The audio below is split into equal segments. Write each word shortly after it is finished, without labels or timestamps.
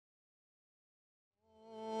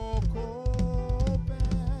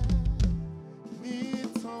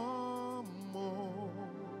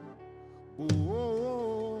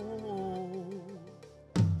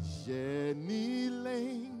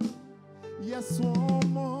Yes,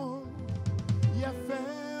 woman. You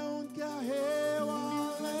found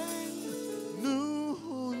Kahewalen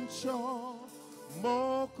Nuncho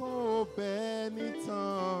Moko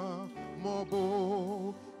Benita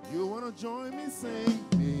Mobo. You wanna join me? Sing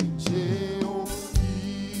Mincheo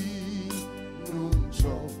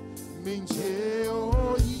Nuncho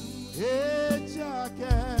Mincheo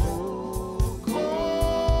Ejake.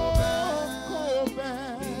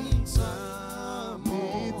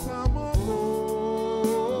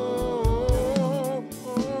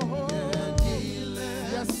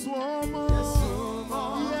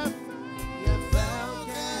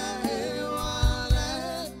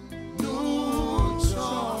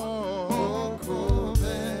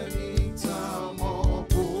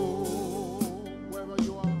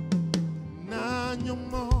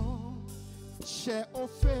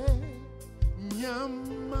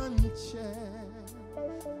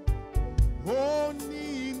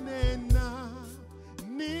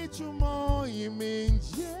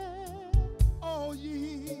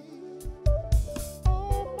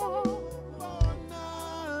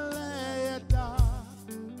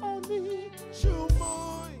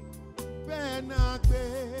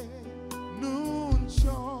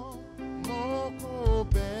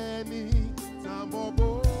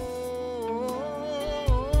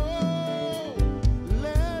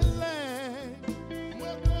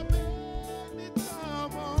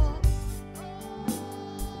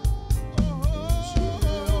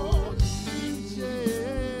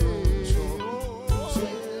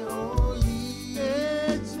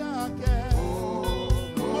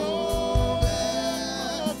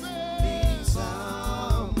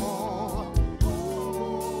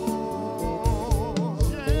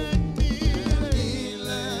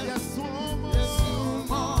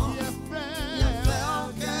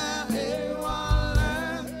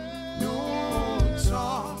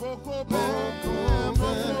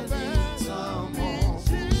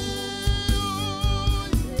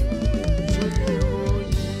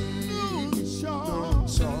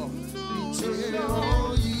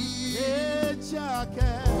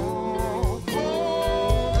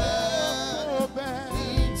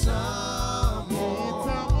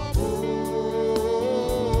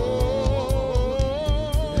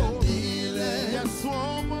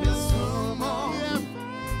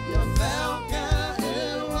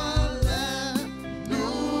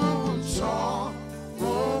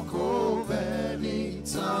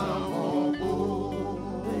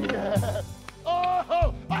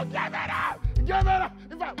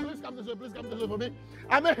 Please come to live for me.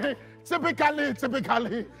 I mean,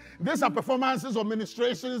 typically, these are performances or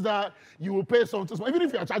ministrations that you will pay some. Even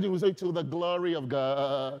if you are charging, we say to the glory of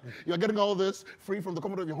God. You're getting all this free from the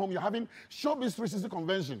comfort of your home. You're having Showbiz 360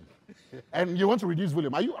 convention, and you want to reduce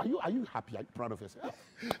volume. Are you happy? Are you proud of yourself?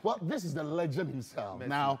 Well, this is the legend himself. Messi.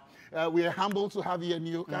 Now, we are humbled to have you,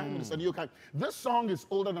 Nii Okai, Minister Nii Okai. This song is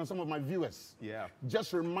older than some of my viewers. Yeah.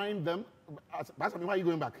 Just remind them. Pastor Nii, why are you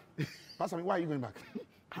going back? Pastor Nii, why are you going back?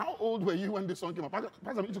 How old were you when this song came out? Pastor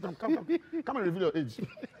Nii, come and reveal your age.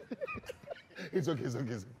 It's okay.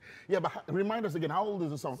 Yeah, but remind us again, how old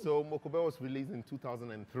is the song? So Mokobe was released in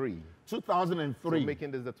 2003. 2003. So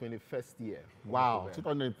making this the 21st year. Wow, Mokobe.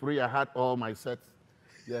 2003, I had all my sets.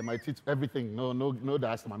 Yeah, my teeth, everything. No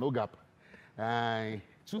diastema, no gap.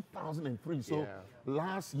 2003. So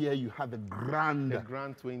last year you had the grand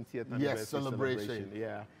 20th anniversary celebration.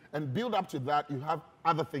 Yeah. And build up to that, you have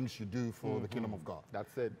other things you do for the kingdom of God.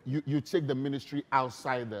 That's it. You take the ministry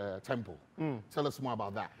outside the temple. Tell us more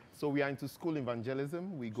about that. So we are into school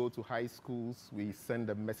evangelism. We go to high schools. We send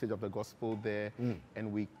the message of the gospel there,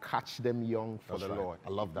 and we catch them young for the Lord. I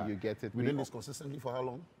love that. You get it? We've been doing this consistently for how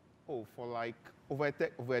long? Oh, for like over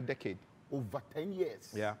a decade. Over 10 years.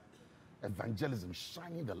 Yeah. Evangelism,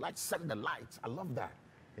 shining the light, setting the lights. I love that.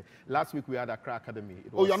 Last week we had Accra Academy.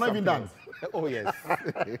 You're not even done? Oh, yes.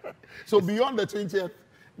 So beyond the 20th,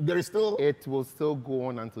 there is still... It will still go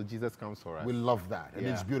on until Jesus comes for us. We love that, and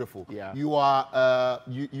it's beautiful. Yeah. You are,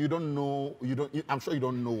 you don't know, I'm sure you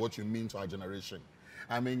don't know what you mean to our generation.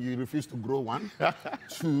 I mean, you refuse to grow, one.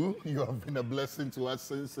 Two, you have been a blessing to us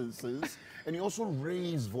since. And you also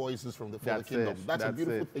raise voices from the kingdom. That's a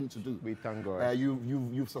beautiful thing to do. We thank God.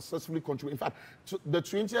 You've successfully contributed. In fact, the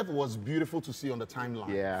 20th was beautiful to see on the timeline.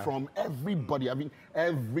 Yeah. From everybody, I mean,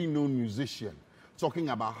 every known musician, talking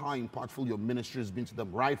about how impactful your ministry has been to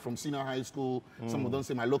them, right from senior high school, some of them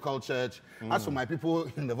say my local church. As for my people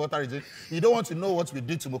in the Volta region, you don't want to know what we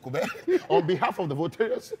did to Mokobe. On behalf of the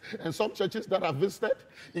Voltarians and some churches that I've visited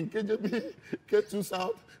in KJB, K2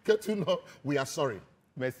 South, K2 North, we are sorry.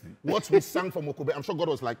 Mercy. What we sang for Mokobe, I'm sure God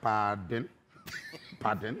was like, pardon.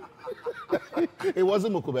 Pardon? It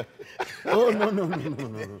wasn't Mokube. Oh,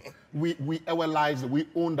 no. We equalized it. We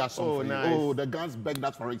owned that song for nice. you. Oh, the guns begged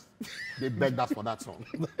us for it. They begged us for that song.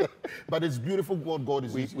 But it's beautiful what God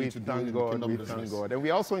is using to do in the kingdom business. Thank God. And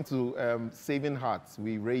we're also into saving hearts.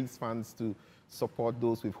 We raise funds to support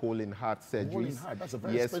those with hole in heart surgeries. Hole in heart, that's a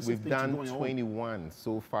very yes, expensive we've thing done to do on your own. 21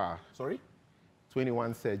 so far. Sorry?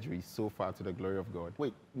 21 surgeries so far to the glory of God.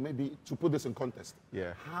 Wait, maybe to put this in context.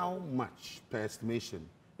 Yeah. How much per estimation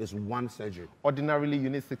is one surgery? Ordinarily, you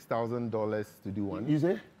need $6,000 to do one. Is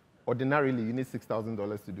it? Ordinarily, you need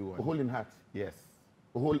 $6,000 to do one. A hole in heart. Yes.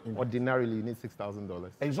 A hole in heart. Ordinarily, you need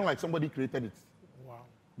 $6,000. And it's not like somebody created it. Wow.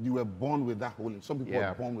 You were born with that hole in. Some people Yeah.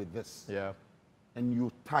 were born with this. Yeah. And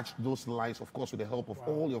you touched those lives, of course, with the help of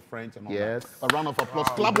all your friends and all Yes. that. A round of applause.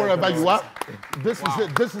 Clap wherever you are. This is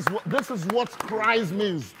it. This is what Christ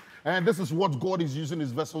means. And this is what God is using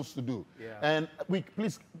his vessels to do. Yeah. And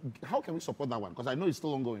please, how can we support that one? Because I know it's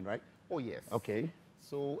still ongoing, right? Oh, yes. Okay.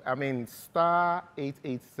 So, I mean, star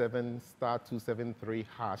 887 star 273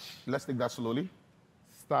 hash. Let's take that slowly.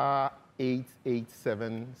 Star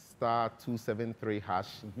 887 star 273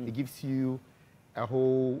 hash. It gives you a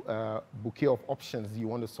whole bouquet of options you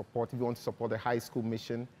want to support. If you want to support the high school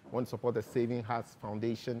mission, you want to support the Saving Hearts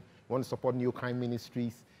Foundation, you want to support Nii Okai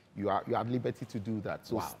Ministries, you are at liberty to do that.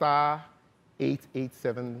 So star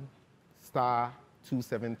 887 star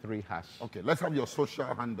 273 hash. Okay, let's have your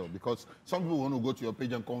social handle because some people want to go to your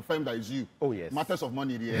page and confirm that it's you. Oh, yes. Matters of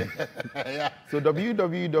money there. Yeah. So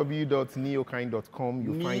www.niiokai.com,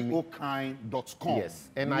 you find me. Niiokai.com. Yes,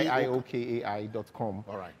 NIIOKAI.com.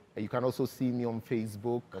 All right. You can also see me on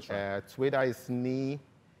Facebook. That's right. Twitter is Nii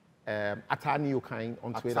Okai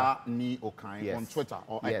on Twitter. Nii Okai Yes. on Twitter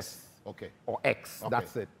or X. Yes. Okay. Or X, Okay.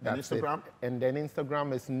 that's it. And That's Instagram? It. And then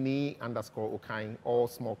Instagram is Nii_Okai, all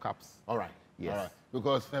small caps. All right. Yes. All right.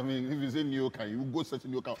 Because, I mean, if you say Nii Okai, you go search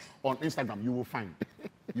Nii Okai on Instagram, you will find.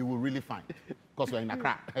 You will really find. Because we're in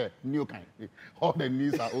Accra. Nii Okai. All the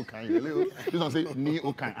knees are Okai. This one say Nii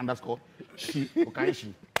Okai _she. Okai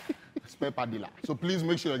she. Spare part dealer. So please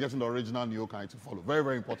make sure you're getting the original Nii Okai to follow. Very,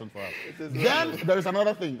 very important for us. Then there is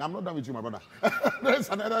another thing. I'm not done with you, my brother. There's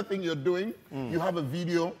another thing you're doing. You have a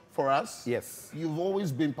video for us. Yes. You've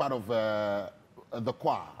always been part of the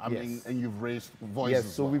choir. I Yes. mean, and you've raised voices.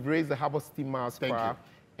 Yes, so we've raised the Harbour Steam Mass Thank Choir,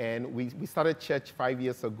 you. and we started church 5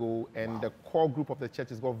 years ago, and the core group of the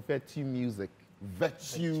church is called Virtue Music.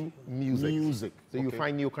 Virtue Music. Music. So you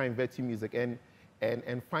find Nii Okai in Virtue Music, and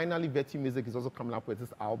finally Virtue Music is also coming up with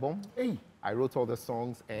this album. Hey. I wrote all the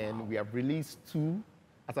songs, and we have released 2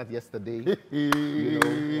 as at yesterday. You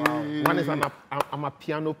know, one is an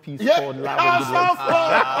piano piece called Love and Goodness.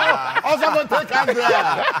 Also, take us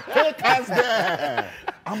there. Take us there.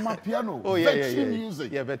 I'm a piano. Oh, yeah, Virtue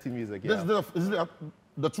Music. Yeah, Virtue Music, yeah. This is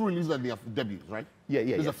the true release that they have debuted, right? Yeah.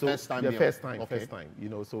 This is the So first time. the they first have- time, okay. first time. You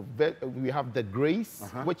know, so we have the grace,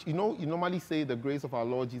 which you normally say the grace of our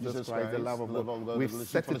Lord Jesus Christ, the love of God. We've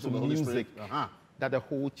set it to music that the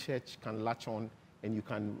whole church can latch on, and you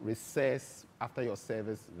can recess after your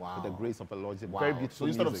service with the grace of the Lord. It's a very beautiful So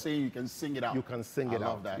instead of music. saying you can sing it out, You can sing I it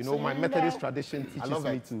love out. that. You know, my Sing Methodist out. tradition I teaches love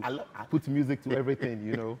me it. to put music to everything,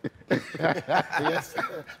 you know. Yes,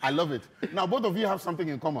 I love it. Now, both of you have something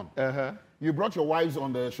in common. You brought your wives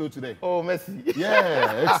on the show today. Oh, mercy.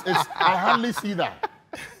 Yeah, I hardly see that.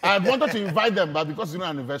 I wanted to invite them, but because it's not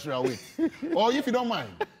an anniversary, I'll wait. Or if you don't mind,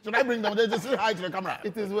 should I bring them? They just say hi to the camera.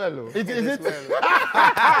 It is well, though. Is it? No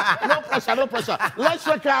pressure, no pressure. Let's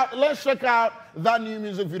check out that new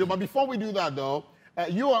music video. But before we do that, though,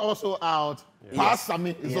 you are also out. Yes. Pastor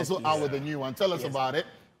Nii is also out with a new one. Tell us about it.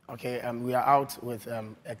 Okay, we are out with I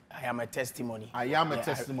Am a Testimony. I Am a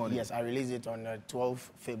Testimony. Yes, I released it on 12th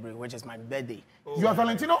February, which is my birthday. You are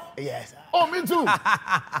Valentino? Yes. Oh, me too.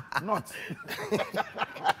 Not.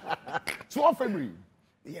 12 February.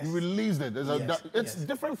 Yes. You released it. It's yes.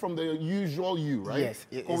 different from the usual you, right? Yes.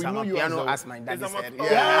 We It's know a you piano, as as my daddy said.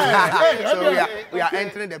 Yeah. So we are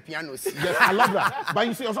entering the piano scene. Yes, I love that. But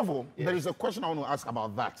you see, also, there is a question I want to ask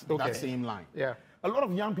about that same line. Yeah. A lot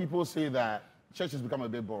of young people say that church has become a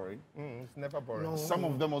bit boring. It's never boring. No. Some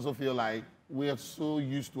of them also feel like we are so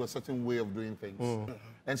used to a certain way of doing things.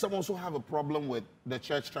 And some also have a problem with the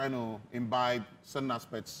church trying to imbibe certain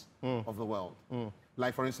aspects of the world.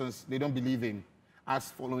 Like, for instance, they don't believe in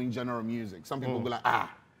us following general music. Some people go like,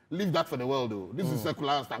 leave that for the world, though. This is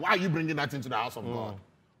secular stuff. Why are you bringing that into the house of God?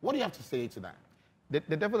 What do you have to say to that?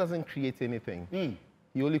 The devil doesn't create anything. He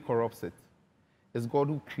only corrupts it. It's God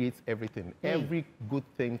who creates everything. Every good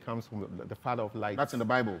thing comes from the Father of lights. That's in the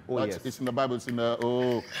Bible. Yes. It's in the Bible. It's in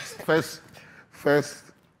the, first.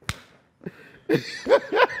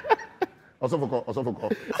 Also for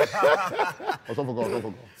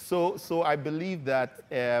So I believe that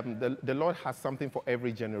the Lord has something for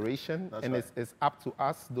every generation, and it's up to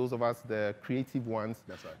us, those of us, the creative ones,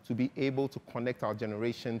 to be able to connect our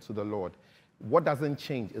generation to the Lord. What doesn't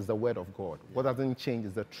change is the word of God. Yeah. What doesn't change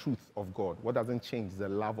is the truth of God. What doesn't change is the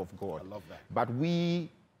love of God. I love that. But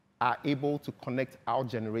we are able to connect our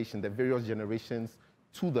generation, the various generations,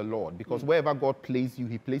 to the Lord, because wherever God placed you,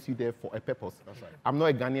 he placed you there for a purpose. That's right. I'm not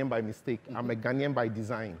a Ghanaian by mistake. I'm a Ghanaian by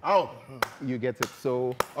design. Oh. You get it.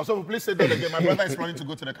 So also, please say that again. My brother is planning to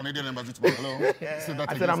go to the Canadian embassy tomorrow. Hello.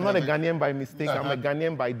 I said I'm not a Ghanaian by mistake. I'm a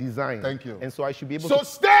Ghanaian by design. Thank you. And so I should be able to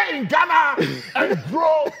stay in Ghana and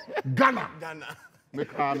grow Ghana.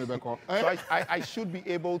 So I should be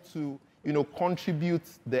able to, contribute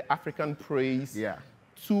the African praise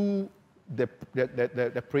to the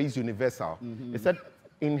praise universal. It said,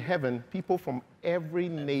 in heaven, people from every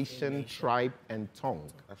nation, tribe, and tongue.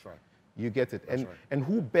 That's right. You get it. And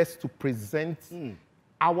who best to present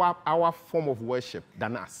our form of worship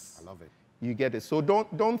than us? I love it. You get it. So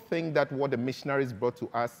don't think that what the missionaries brought to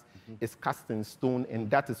us is cast in stone, and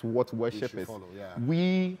that is what worship is. Follow, yeah.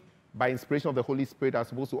 We, by inspiration of the Holy Spirit, are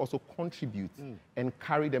supposed to also contribute and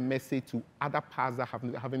carry the message to other parts that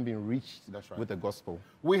haven't been reached with the gospel.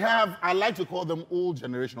 We have, I like to call them old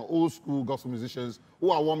generation or old school gospel musicians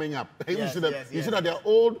who are warming up. You see that they're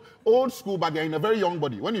old school, but they're in a very young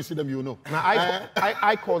body. When you see them, you know. Now,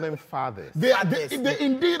 I call them fathers. They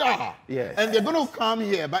indeed are. Yes. And they're going to come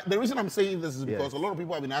here. But the reason I'm saying this is because a lot of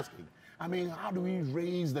people have been asking, I mean, how do we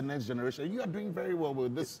raise the next generation? You are doing very well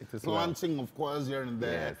with this planting of course here and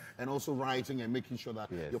there, and also writing and making sure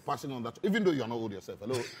that you're passing on that. Even though you're not old yourself,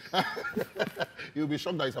 hello. You'll be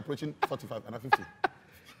shocked that it's approaching 45 and 50.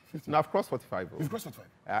 No, I've crossed 45. You've crossed 45.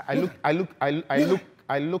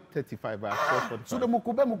 I look 35, but I've crossed 45. So the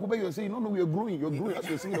mukube, you're saying, no, you're growing. You're growing. As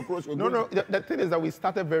you're singing the chorus, you're growing. No, the thing is that we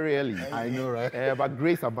started very early. I know, right? But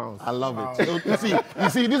grace abounds. I love it. So, you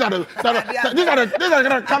see, these are the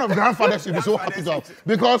kind of grandfathers you'll be so happy to have.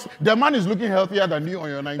 Because the man is looking healthier than you on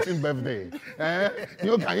your 19th birthday.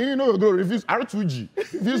 You know you grow. Refuse R2G.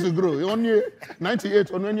 Refuse to grow. You only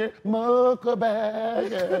 98 on when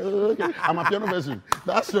I'm a piano version.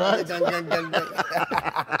 That's right.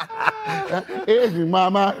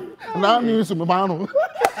 Mama, now we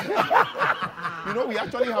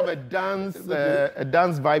actually have a dance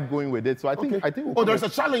vibe going with it. So I think there's a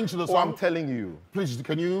challenge to the song. I'm telling you. Please,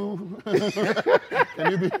 can you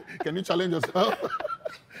challenge yourself?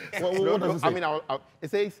 What does it say? I mean, it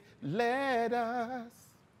says, let us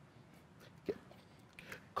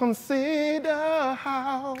consider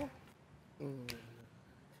how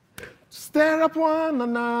stir up one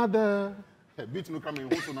another to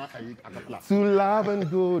love and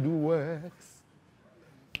good works.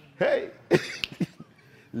 Hey,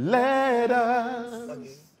 let us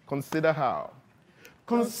consider how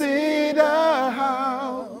to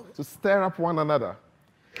stir up one another,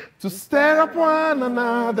 to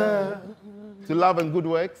love and good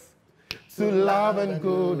works, to love and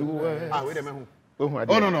good works. Wait a minute. Oh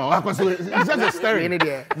no! It's just the stirring.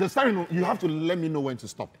 The stirring. You have to let me know when to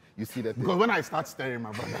stop. You see that? Because when I start staring,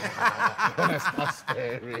 my brother,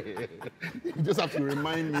 you just have to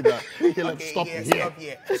remind me that stop here.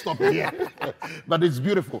 Stop here. But it's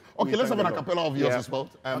beautiful. Okay, let's have an acapella of yours as well.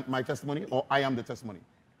 My testimony, or I am the testimony.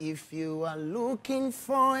 If you are looking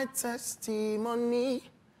for a testimony,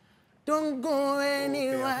 don't go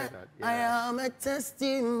anywhere. I am a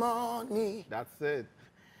testimony. That's it.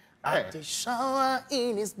 At the shower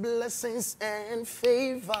in his blessings and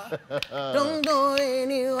favor. Don't go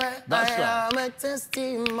anywhere. I am a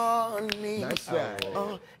testimony. That's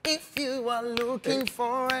right. If you are looking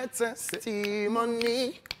for a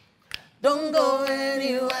testimony, don't go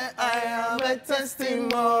anywhere. I am a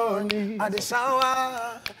testimony. At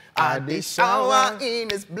the shower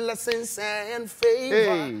in his blessings and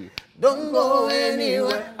favor. Don't go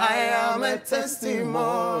anywhere. I am a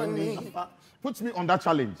testimony. Puts me on that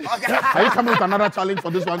challenge. Are you coming with another challenge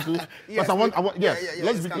for this one too? Because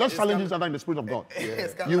let's challenge each other in the Spirit of God.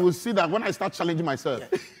 You will see that when I start challenging myself,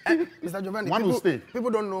 Mr. Giovanni, one will stay.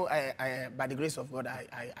 People don't know, by the grace of God,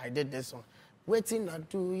 I did this song. Waiting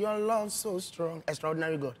unto your love so strong,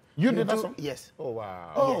 extraordinary God. You did that song? Yes. Oh,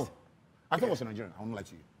 wow. Oh, yes. I thought it was a Nigerian. I won't lie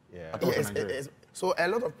to you. Yeah. I thought it was a Nigerian. So a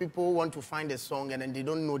lot of people want to find a song and then they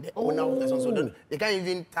don't know the owner of the song. So they can't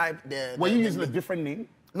even type the... Were you using a different name?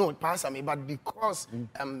 No, Pastor Nii, but because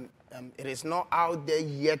it is not out there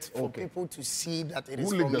yet for people to see that it is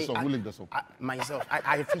Who from leaked me. the song? Who leaked the song? Myself.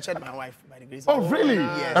 I featured my wife by the grace of Oh, God. really?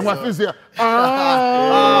 Yes. And my face here.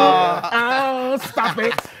 Stop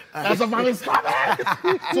it. Pastor Mami, stop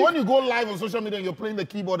it. So when you go live on social media and you're playing the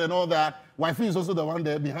keyboard and all that, wifey is also the one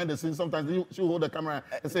there behind the scenes. Sometimes she'll hold the camera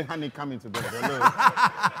and say, honey, come into this.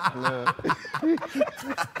 Hello.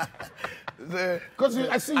 Because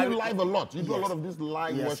I see you live a lot. You do a lot of this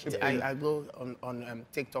live worship. I go on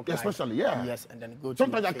TikTok live. Especially, yeah. Yes, and then go to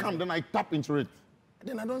Sometimes I Facebook. come, then I tap into it.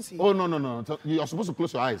 Then I don't see. Oh, no. So you're supposed to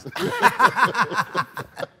close your eyes.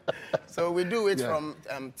 So we do it from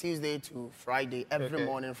Tuesday to Friday, every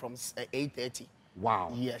morning from 8:30.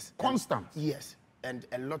 Wow. Yes. Constant. Yes. And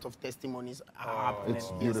a lot of testimonies are happening.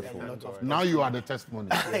 It's Yes, beautiful. a lot of Now you are the testimony.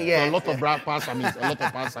 Yeah. So a lot of Pastor Nii, a lot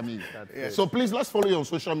of Pastor Nii. So please, let's follow you on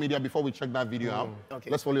social media before we check that video out. Okay.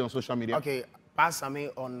 Let's follow you on social media. Okay, Pastor Nii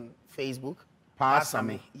on Facebook. Pastor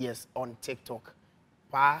Nii. Yes, on TikTok.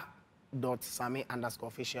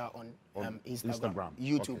 pa.sami_official on Instagram.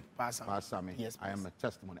 YouTube, Okay. Pastor Nii. Pastor Nii. Yes, I am please. a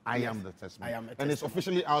testimony. I am the testimony. I am a And it's testimony.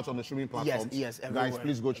 officially out on the streaming platforms. yes, Guys, everywhere.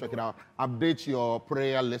 please go check it out. Update your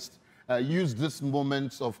prayer list. Use this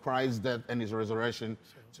moment of Christ's death and his resurrection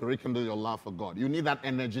to rekindle your love for God. You need that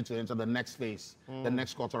energy to enter the next phase, the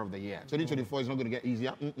next quarter of the year. 2024 is not going to get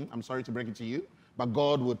easier. I'm sorry to break it to you, but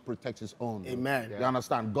God would protect his own. Amen. You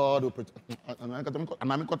understand? God will protect.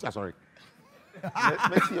 Sorry.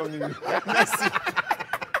 Mercy on you. Mercy.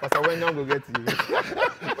 Pastor Wenger will get you.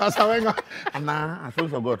 Pastor Wenger. Nah, I feel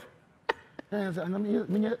for God.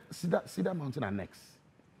 See that mountain and next.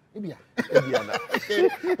 Maybe.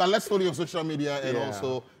 But let's follow you on social media and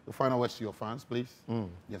also the final words to your fans, please.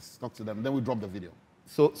 Yes, talk to them. Then we drop the video.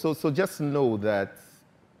 So just know that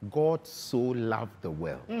God so loved the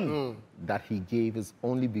world that he gave his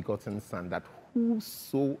only begotten Son, that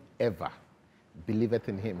whosoever believeth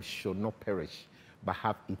in him should not perish, but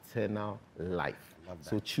have eternal life.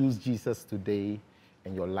 So choose Jesus today,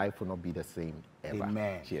 and your life will not be the same ever.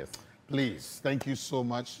 Amen. Cheers. Please, thank you so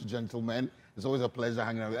much, gentlemen. It's always a pleasure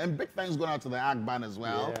hanging out with you. And big thanks going out to the AG band as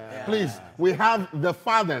well. Yeah. Please, we have the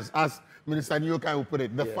fathers, as Minister Nii Okai will put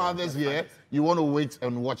it. The fathers here, you want to wait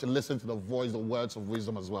and watch and listen to the voice, the words of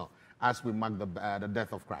wisdom as well, as we mark the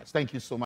death of Christ. Thank you so much.